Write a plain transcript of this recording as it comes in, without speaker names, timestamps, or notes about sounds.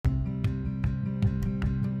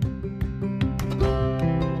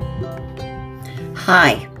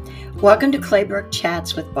Hi, welcome to Claybrook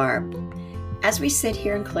Chats with Barb. As we sit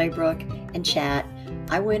here in Claybrook and chat,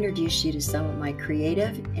 I will introduce you to some of my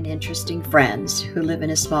creative and interesting friends who live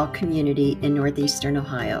in a small community in northeastern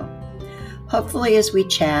Ohio. Hopefully, as we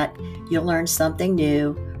chat, you'll learn something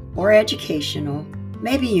new or educational,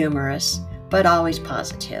 maybe humorous, but always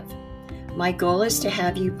positive. My goal is to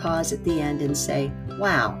have you pause at the end and say,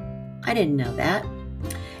 "Wow, I didn't know that."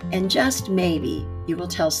 And just maybe you will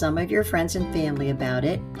tell some of your friends and family about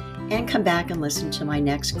it and come back and listen to my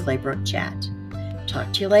next Claybrook chat.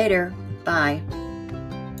 Talk to you later. Bye.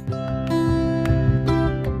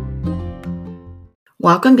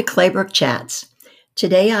 Welcome to Claybrook Chats.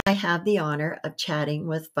 Today I have the honor of chatting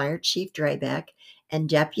with Fire Chief Drabick and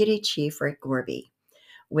Deputy Chief Rick Gorby.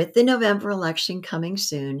 With the November election coming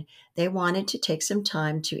soon, they wanted to take some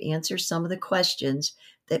time to answer some of the questions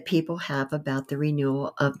that people have about the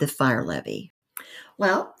renewal of the Fire Levy.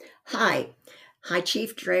 Well, hi. Hi,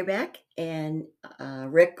 Chief Drabick and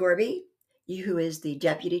Rick Gorby, who is the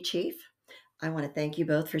Deputy Chief. I want to thank you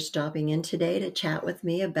both for stopping in today to chat with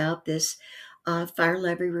me about this Fire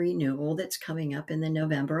Levy renewal that's coming up in the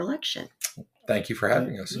November election. Thank you for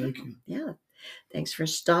having us. Thank you. Yeah. Thanks for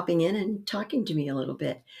stopping in and talking to me a little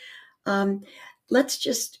bit. Let's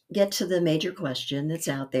just get to the major question that's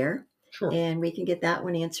out there. Sure. And we can get that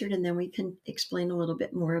one answered, and then we can explain a little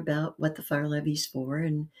bit more about what the fire levy is for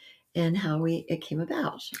and how it came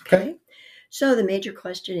about. Okay. So the major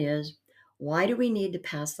question is, why do we need to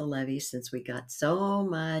pass the levy since we got so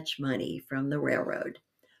much money from the railroad?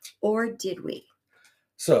 Or did we?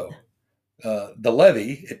 So the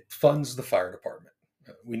levy, it funds the fire department.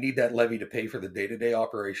 We need that levy to pay for the day-to-day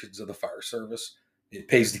operations of the fire service. It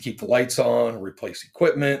pays to keep the lights on, replace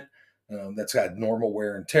equipment that's had normal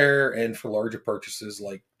wear and tear, and for larger purchases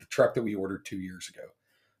like the truck that we ordered 2 years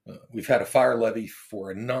ago. We've had a fire levy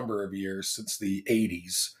for a number of years, since the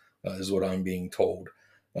 80s, is what I'm being told.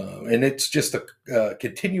 And it's just a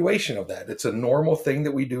continuation of that. It's a normal thing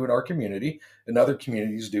that we do in our community and other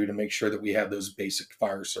communities do to make sure that we have those basic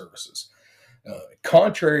fire services.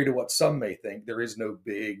 Contrary to what some may think, there is no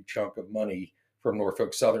big chunk of money from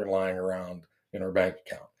Norfolk Southern lying around in our bank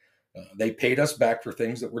account. They paid us back for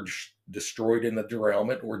things that were destroyed in the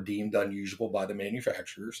derailment or deemed unusable by the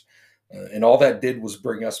manufacturers. And all that did was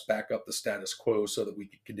bring us back up the status quo so that we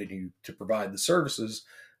could continue to provide the services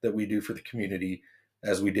that we do for the community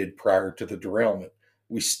as we did prior to the derailment.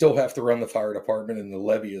 We still have to run the fire department, and the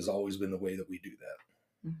levy has always been the way that we do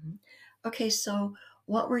that. Mm-hmm. Okay, so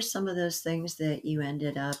what were some of those things that you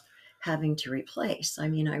ended up having to replace? I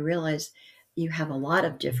mean, I realize you have a lot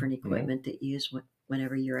of different equipment that you use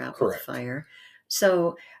whenever you're out Correct. with fire.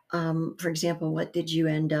 So, for example, what did you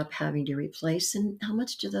end up having to replace, and how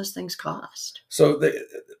much do those things cost? So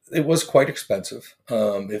it was quite expensive.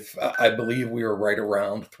 If I believe we were right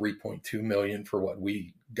around $3.2 million for what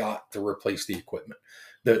we got to replace the equipment.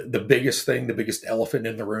 The biggest thing, the biggest elephant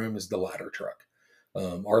in the room, is the ladder truck.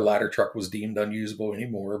 Our ladder truck was deemed unusable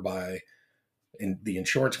anymore by the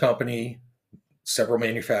insurance company, several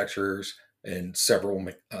manufacturers, and several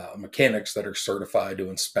mechanics that are certified to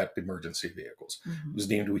inspect emergency vehicles. Mm-hmm. It was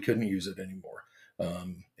deemed we couldn't use it anymore.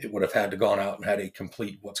 It would have had to gone out and had a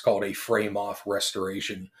complete, what's called a frame off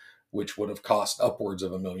restoration, which would have cost upwards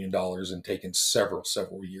of $1 million and taken several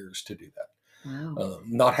years to do that. Wow.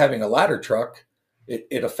 Not having a ladder truck,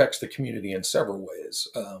 it affects the community in several ways.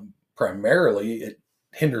 Primarily, it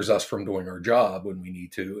hinders us from doing our job when we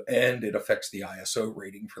need to, and it affects the ISO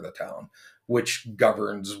rating for the town, which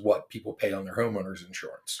governs what people pay on their homeowners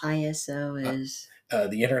insurance. ISO is?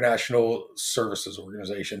 The International Services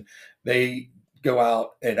Organization. They go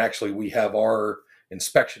out, and actually we have our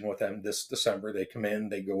inspection with them this December. They come in,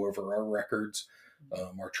 they go over our records,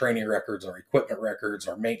 our training records, our equipment records,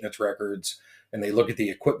 our maintenance records, and they look at the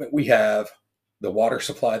equipment we have, the water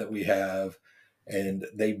supply that we have, and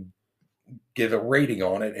they give a rating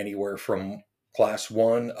on it anywhere from class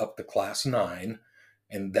 1 up to class 9.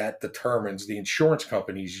 And that determines, the insurance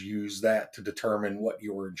companies use that to determine what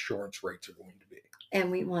your insurance rates are going to be.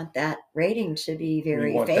 And we want that rating to be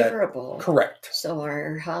very favorable. Correct. So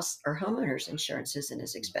our homeowners insurance isn't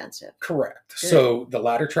as expensive. Correct. Good. So the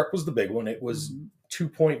ladder truck was the big one. It was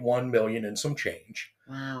 $2.1 million and some change.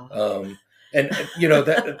 Wow. And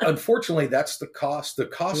that unfortunately, that's the cost. The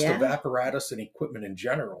cost of apparatus and equipment in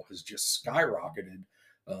general has just skyrocketed.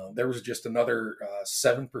 There was just another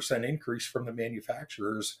 7% increase from the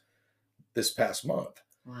manufacturers this past month.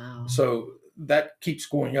 Wow. So that keeps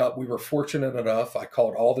going up. We were fortunate enough, I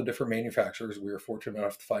called all the different manufacturers. We were fortunate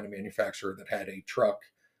enough to find a manufacturer that had a truck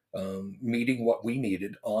meeting what we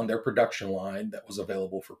needed on their production line that was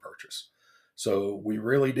available for purchase. So we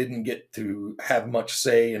really didn't get to have much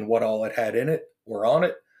say in what all it had in it or on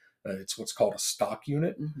it. It's what's called a stock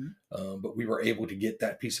unit. But we were able to get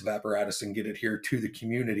that piece of apparatus and get it here to the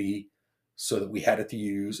community so that we had it to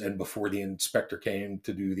use, and before the inspector came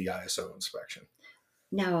to do the ISO inspection.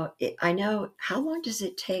 Now, I know, how long does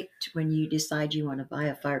it take when you decide you want to buy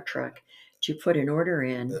a fire truck to put an order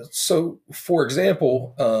in? So, for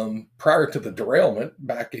example, prior to the derailment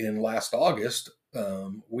back in last August,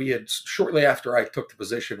 we had, shortly after I took the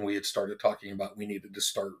position, we had started talking about we needed to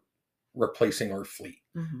start replacing our fleet.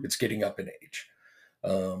 It's getting up in age.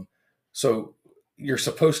 So you're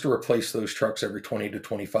supposed to replace those trucks every 20 to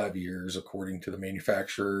 25 years, according to the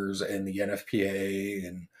manufacturers and the NFPA.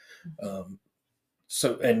 And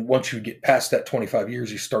and once you get past that 25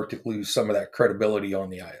 years, you start to lose some of that credibility on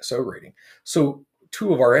the ISO rating. So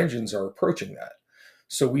 2 of our engines are approaching that.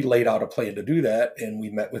 So we laid out a plan to do that, and we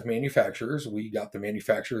met with manufacturers. We got the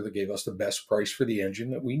manufacturer that gave us the best price for the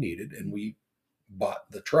engine that we needed, and we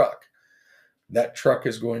bought the truck. That truck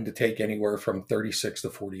is going to take anywhere from 36 to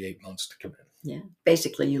 48 months to come in. Yeah,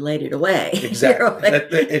 basically you laid it away. Exactly.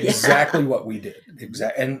 Exactly what we did.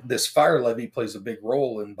 Exactly. And this fire levy plays a big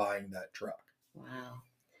role in buying that truck. Wow.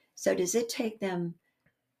 So does it take them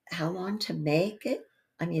how long to make it?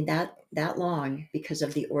 I mean, that long, because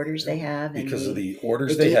of the orders they have, and because of the the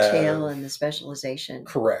orders they have, detail and the specialization.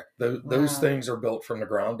 Correct. Those things are built from the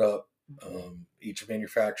ground up. Each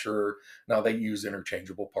manufacturer, now they use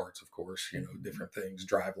interchangeable parts, of course, different things,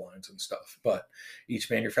 drive lines and stuff, but each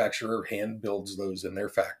manufacturer hand builds those in their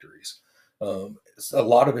factories. A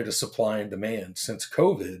lot of it is supply and demand. Since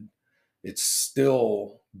COVID, it's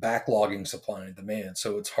still backlogging supply and demand,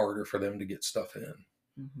 so it's harder for them to get stuff in.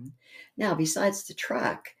 Now, besides the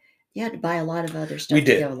truck, you had to buy a lot of other stuff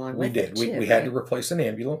to go along with it too. We had to replace an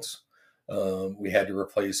ambulance. We had to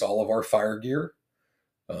replace all of our fire gear.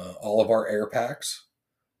 All of our air packs.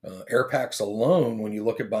 Air packs alone, when you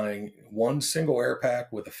look at buying one single air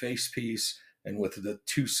pack with a face piece and with the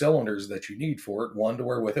 2 cylinders that you need for it, one to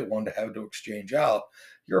wear with it, one to have to exchange out,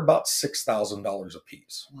 you're about $6,000 a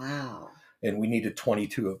piece. Wow. And we needed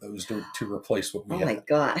 22 of those to replace what we had. Oh my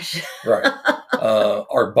gosh. Right.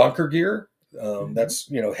 Our bunker gear, that's,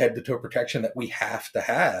 head to toe protection that we have to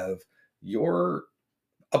have. You're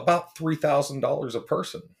about $3,000 a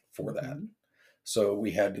person for that. So we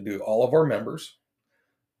had to do all of our members,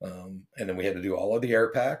 and then we had to do all of the air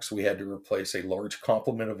packs. We had to replace a large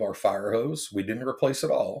complement of our fire hose. We didn't replace it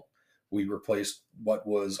all. We replaced what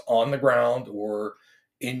was on the ground or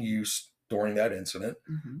in use during that incident.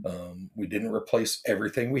 We didn't replace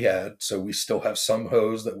everything we had. So we still have some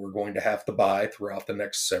hose that we're going to have to buy throughout the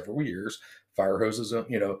next several years. Fire hoses,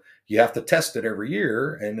 you have to test it every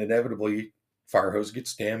year, and inevitably fire hose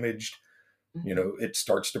gets damaged. It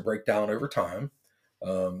starts to break down over time.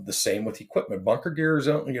 The same with equipment. Bunker gear is,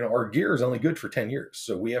 our gear is only good for 10 years.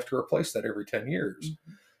 So we have to replace that every 10 years.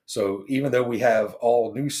 So even though we have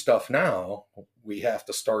all new stuff now, we have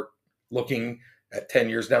to start looking at 10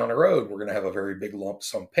 years down the road. We're going to have a very big lump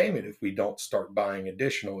sum payment if we don't start buying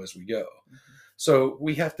additional as we go. So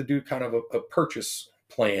we have to do kind of a purchase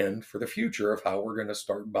plan for the future of how we're going to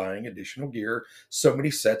start buying additional gear, so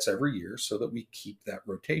many sets every year, so that we keep that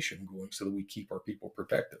rotation going, so that we keep our people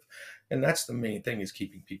protected. And that's the main thing, is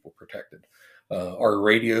keeping people protected. Our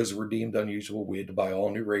radios were deemed unusual. We had to buy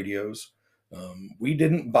all new radios. We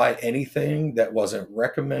didn't buy anything that wasn't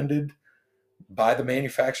recommended by the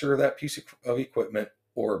manufacturer of that piece of equipment,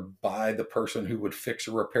 or by the person who would fix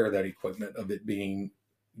or repair that equipment, of it being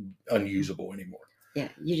unusable anymore. Yeah,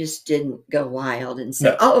 you just didn't go wild and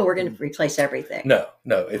say, "Oh, we're going to replace everything." No.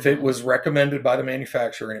 If it was recommended by the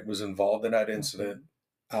manufacturer and it was involved in that incident,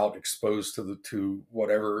 out exposed to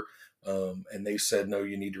whatever, and they said, "No,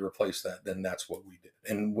 you need to replace that," then that's what we did.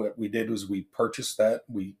 And what we did was we purchased that.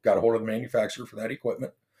 We got a hold of the manufacturer for that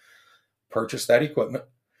equipment, purchased that equipment.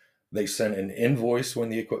 They sent an invoice when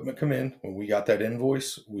the equipment come in. When we got that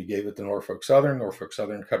invoice, we gave it to Norfolk Southern. Norfolk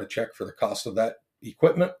Southern cut a check for the cost of that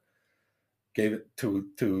equipment, gave it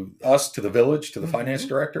to us, to the village, to the finance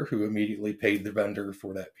director, who immediately paid the vendor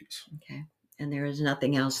for that piece. Okay. And there is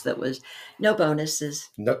nothing else that was, no bonuses.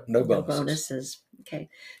 No bonuses. Okay.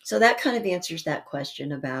 So that kind of answers that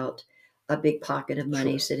question about a big pocket of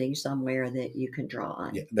money sitting somewhere that you can draw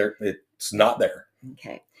on. Yeah, it's not there.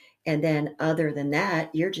 Okay. And then other than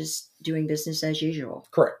that, you're just doing business as usual.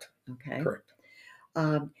 Correct. Okay. Correct.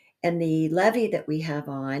 And the levy that we have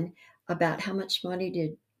on, about how much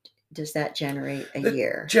money does that generate a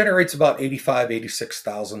year? Generates about $85,000,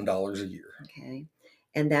 $86,000 a year. Okay.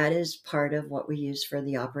 And that is part of what we use for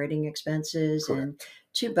the operating expenses. Correct. And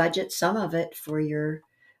to budget some of it for your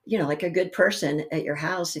like a good person at your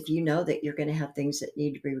house, if you know that you're going to have things that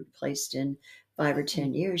need to be replaced in 5 or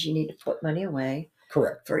 10 years, you need to put money away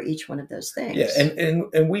Correct. for each one of those things. Yeah,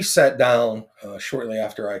 and we sat down shortly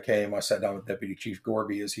after I came. I sat down with Deputy Chief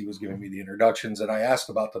Gorby as he was giving me the introductions, and I asked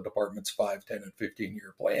about the department's 5, 10, and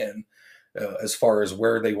 15-year plan as far as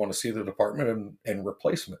where they want to see the department and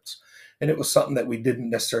replacements. And it was something that we didn't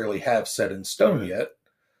necessarily have set in stone yet.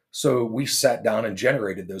 So we sat down and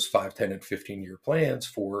generated those 5, 10, and 15-year plans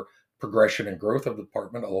for progression and growth of the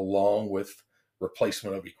department along with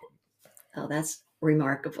replacement of equipment. Oh, that's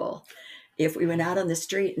remarkable. If we went out on the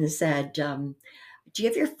street and said, do you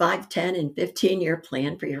have your 5, 10, and 15-year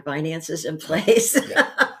plan for your finances in place? Yeah.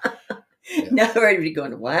 No, everybody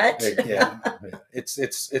going, what? Yeah.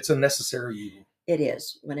 It's a necessary evil. It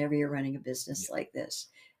is, whenever you're running a business like this.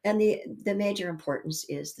 And the major importance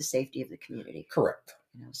is the safety of the community. Correct.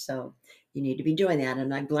 So you need to be doing that,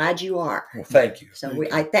 and I'm glad you are. Well, thank you. So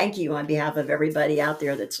I thank you on behalf of everybody out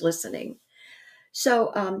there that's listening.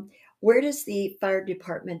 So where does the fire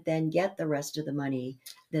department then get the rest of the money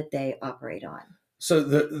that they operate on? So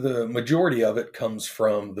the majority of it comes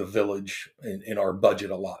from the village in our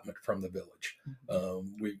budget allotment from the village.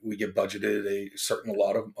 We get budgeted a certain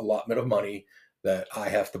allotment of money that I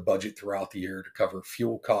have to budget throughout the year to cover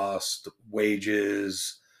fuel costs,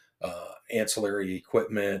 wages, ancillary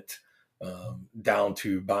equipment, down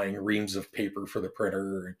to buying reams of paper for the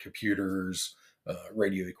printer and computers,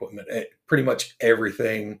 radio equipment, pretty much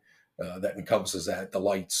everything that encompasses that, the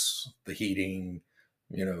lights, the heating,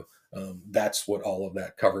 that's what all of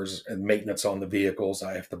that covers. And maintenance on the vehicles,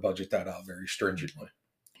 I have to budget that out very stringently.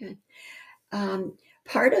 Good.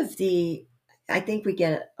 Part of I think we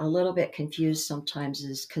get a little bit confused sometimes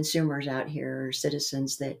as consumers out here or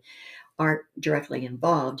citizens that aren't directly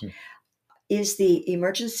involved. Is the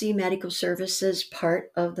emergency medical services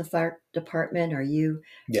part of the fire department? Are you?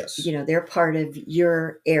 Yes. They're part of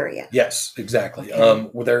your area. Yes, exactly.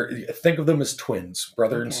 Okay. Think of them as twins,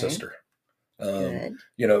 brother and sister. Good.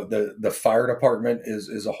 The fire department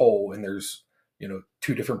is a whole, and there's,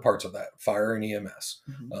 2 different parts of that, fire and EMS.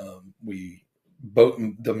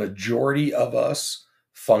 The majority of us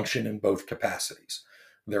function in both capacities.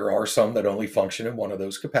 There are some that only function in one of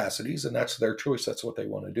those capacities, and that's their choice. That's what they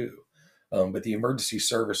want to do. But the emergency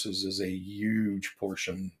services is a huge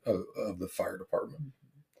portion of the fire department.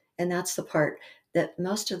 And that's the part that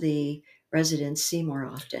most of the residents see more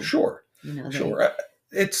often. Sure. Sure.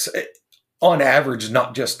 It's on average,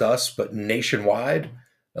 not just us, but nationwide,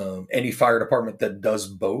 any fire department that does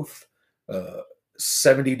both,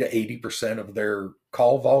 70 to 80% of their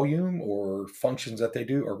call volume or functions that they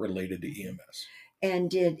do are related to EMS.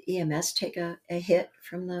 And did EMS take a hit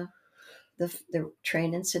from the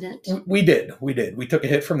train incident? We did. We took a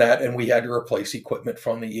hit from that, and we had to replace equipment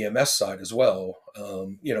from the EMS side as well.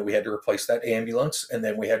 We had to replace that ambulance, and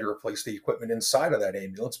then we had to replace the equipment inside of that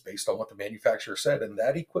ambulance based on what the manufacturer said. And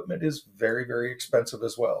that equipment is very, very expensive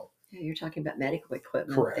as well. Yeah, you're talking about medical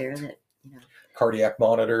equipment. Correct. There that cardiac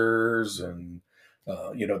monitors and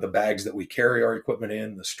the bags that we carry our equipment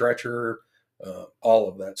in, the stretcher, all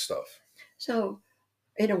of that stuff. So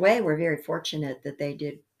in a way, we're very fortunate that they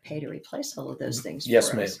did pay to replace all of those things. Yes,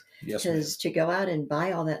 for ma'am. us. Yes, because to go out and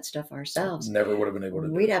buy all that stuff ourselves, never would have been able to.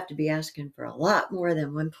 We'd have to be asking for a lot more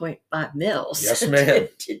than 1.5 mils. Yes, ma'am.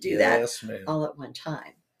 to do that yes, ma'am. all at one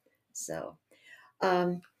time. So,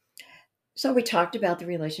 so we talked about the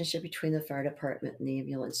relationship between the fire department and the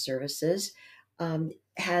ambulance services.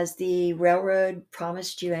 Has the railroad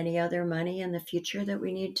promised you any other money in the future that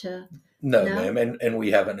we need to? No, ma'am, and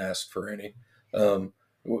we haven't asked for any.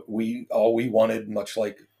 We wanted, much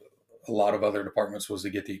like a lot of other departments, was to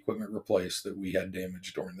get the equipment replaced that we had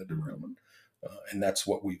damaged during the derailment, and that's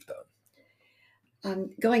what we've done.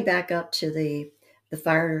 Going back up to the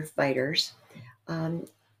firefighters,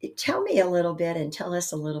 tell me a little bit and tell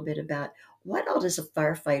us a little bit about what all does a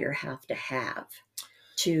firefighter have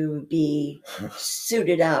to be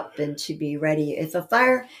suited up and to be ready. If the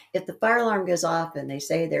fire alarm goes off and they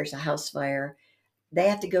say there's a house fire, they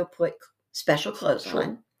have to go put special clothes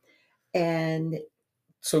on, and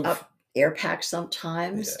air pack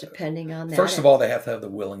sometimes, depending on that. First of all, they have to have the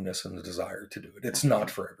willingness and the desire to do it. It's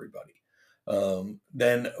not for everybody.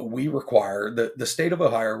 Then we require, the state of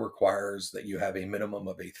Ohio requires that you have a minimum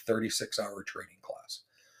of a 36-hour training class.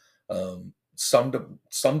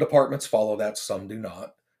 Some departments follow that, some do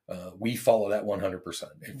not. We follow that 100%.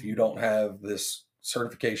 If you don't have this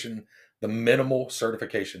certification, the minimal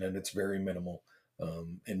certification, and it's very minimal,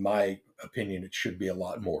 in my opinion, it should be a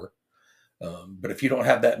lot more. But if you don't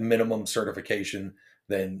have that minimum certification,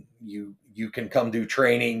 then you can come do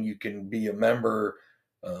training, you can be a member,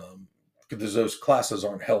 because those classes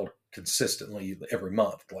aren't held consistently every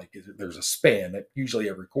month. Like there's a span, usually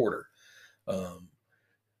every quarter.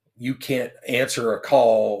 You can't answer a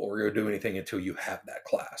call or go do anything until you have that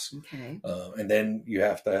class. Okay. And then you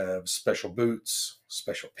have to have special boots,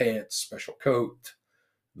 special pants, special coat,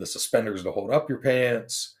 the suspenders to hold up your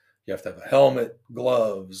pants. You have to have a helmet,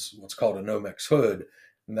 gloves, what's called a Nomex hood.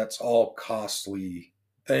 And that's all costly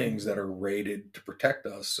things that are rated to protect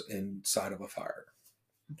us inside of a fire.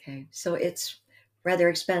 Okay. So it's rather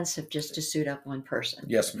expensive just to suit up one person.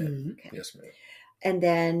 Yes, ma'am. Mm-hmm. Okay. Yes, ma'am. And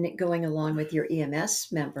then going along with your EMS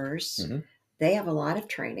members, Mm-hmm. they have a lot of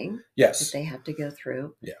training Yes. that they have to go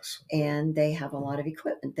through. Yes. And they have a lot of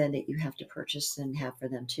equipment then that you have to purchase and have for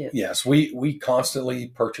them too. Yes. We constantly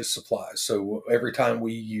purchase supplies. So every time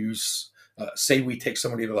we use, say we take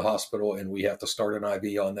somebody to the hospital and we have to start an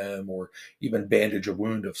IV on them or even bandage a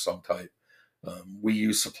wound of some type, we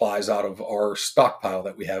use supplies out of our stockpile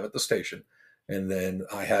that we have at the station. And then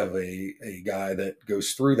I have a guy that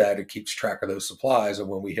goes through that and keeps track of those supplies. And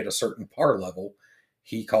when we hit a certain par level,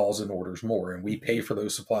 he calls and orders more, and we pay for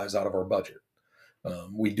those supplies out of our budget.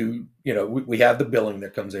 We do, we have the billing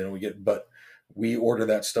that comes in and but we order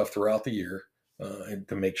that stuff throughout the year and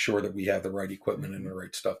to make sure that we have the right equipment and the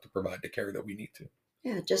right stuff to provide the care that we need to.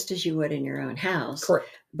 Yeah, just as you would in your own house. Correct.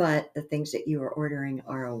 But the things that you are ordering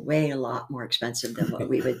are a lot more expensive than what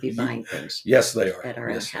we would be buying things. Yes, they are. At our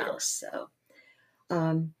yes, own house. So.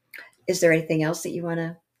 Is there anything else that you want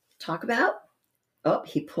to talk about? Oh,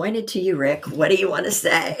 he pointed to you, Rick. What do you want to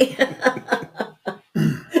say?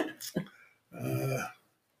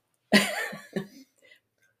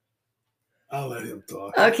 I'll let him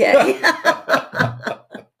talk. Okay.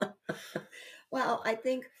 Well, I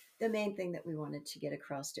think the main thing that we wanted to get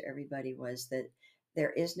across to everybody was that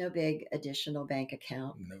there is no big additional bank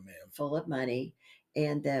account full of money,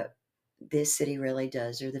 and that this city really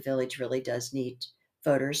does, or the village really does need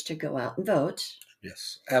voters to go out and vote.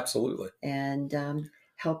 Yes, absolutely. And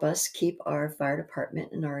help us keep our fire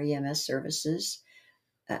department and our EMS services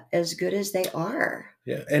as good as they are.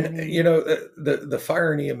 Yeah. And, the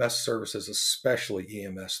fire and EMS services, especially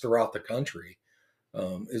EMS throughout the country,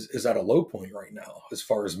 is at a low point right now as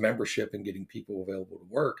far as membership and getting people available to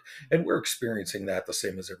work. And we're experiencing that the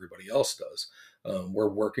same as everybody else does. We're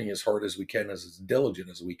working as hard as we can, as diligent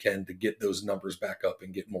as we can to get those numbers back up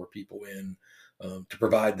and get more people in to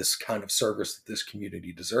provide this kind of service that this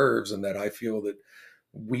community deserves, and that I feel that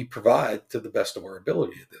we provide to the best of our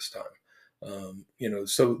ability at this time.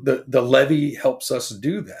 So the levy helps us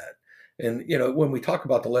do that. And, when we talk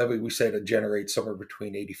about the levy, we say it generates somewhere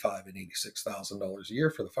between $85,000 and $86,000 a year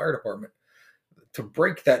for the fire department. To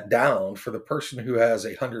break that down, for the person who has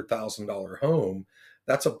a $100,000 home,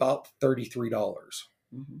 that's about $33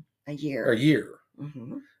 a year.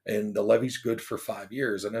 Mm-hmm. And the levy's good for 5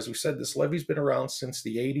 years. And as we said, this levy's been around since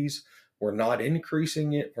the 80s. We're not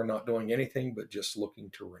increasing it. We're not doing anything but just looking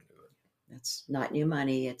to renew it. It's not new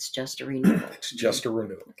money. It's just a renewal. It's just a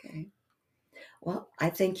renewal. Okay. Well, I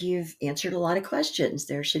think you've answered a lot of questions.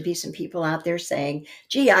 There should be some people out there saying,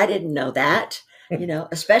 gee, I didn't know that,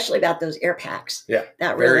 especially about those air packs. Yeah.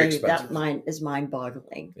 That very really, expensive. that is mind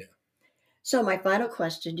boggling. Yeah. So my final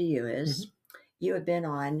question to you is, you have been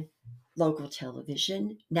on local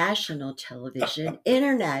television, national television,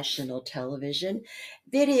 international television,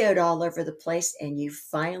 videoed all over the place, and you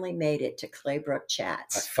finally made it to Claybrook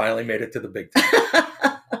Chats. I finally made it to the big time.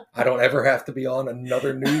 I don't ever have to be on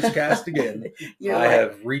another newscast again. I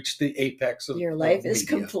have reached the apex of your life of is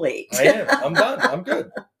media. Complete. I am. I'm done. I'm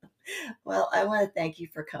good. Well, I want to thank you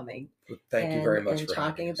for coming. Thank you very much and for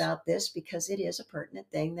talking about this, because it is a pertinent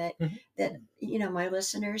thing that my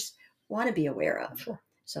listeners want to be aware of. Sure.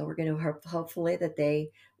 So we're going to hopefully that they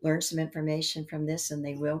learn some information from this, and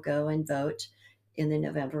they will go and vote in the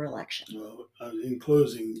November election. Well, in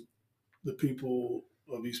closing, the people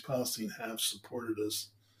of East Palestine have supported us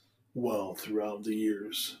well throughout the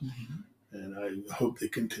years, and I hope they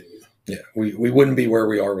continue. Yeah, we wouldn't be where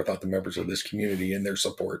we are without the members of this community and their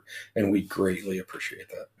support, and we greatly appreciate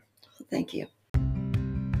that. Thank you.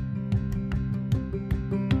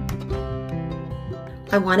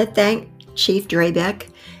 I want to thank Chief Drabick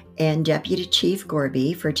and Deputy Chief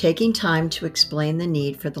Gorby for taking time to explain the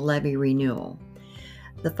need for the levy renewal.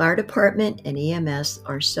 The fire department and EMS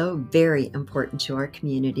are so very important to our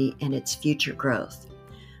community and its future growth.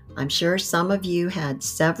 I'm sure some of you had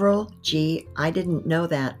several, gee, I didn't know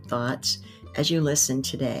that thoughts as you listened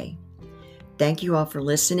today. Thank you all for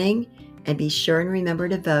listening, and be sure and remember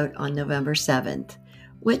to vote on November 7th,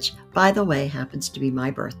 which, by the way, happens to be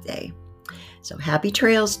my birthday. So happy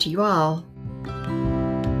trails to you all.